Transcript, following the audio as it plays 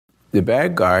The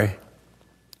bad guy,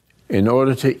 in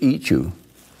order to eat you,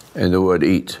 and the word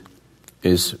eat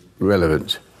is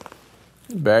relevant.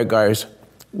 Bad guys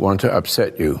want to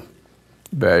upset you.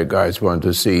 Bad guys want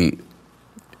to see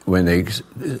when they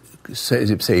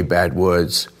say bad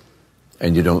words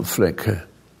and you don't flicker.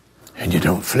 And you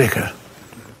don't flicker.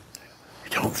 You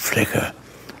don't flicker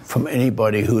from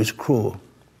anybody who is cruel.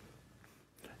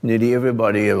 Nearly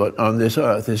everybody on this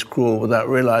earth is cruel without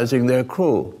realizing they're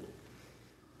cruel.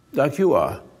 Like you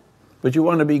are. But you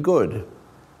want to be good.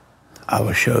 I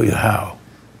will show you how.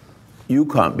 You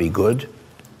can't be good.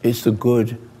 It's the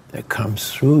good that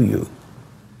comes through you.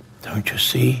 Don't you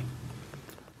see?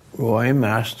 Roy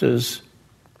Masters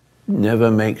never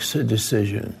makes a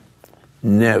decision.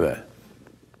 Never.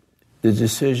 The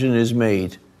decision is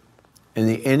made, and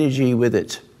the energy with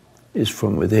it is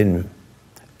from within.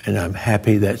 And I'm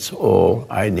happy that's all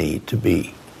I need to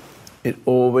be. It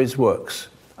always works.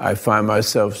 I find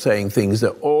myself saying things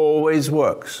that always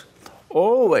works,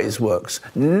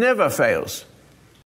 never fails.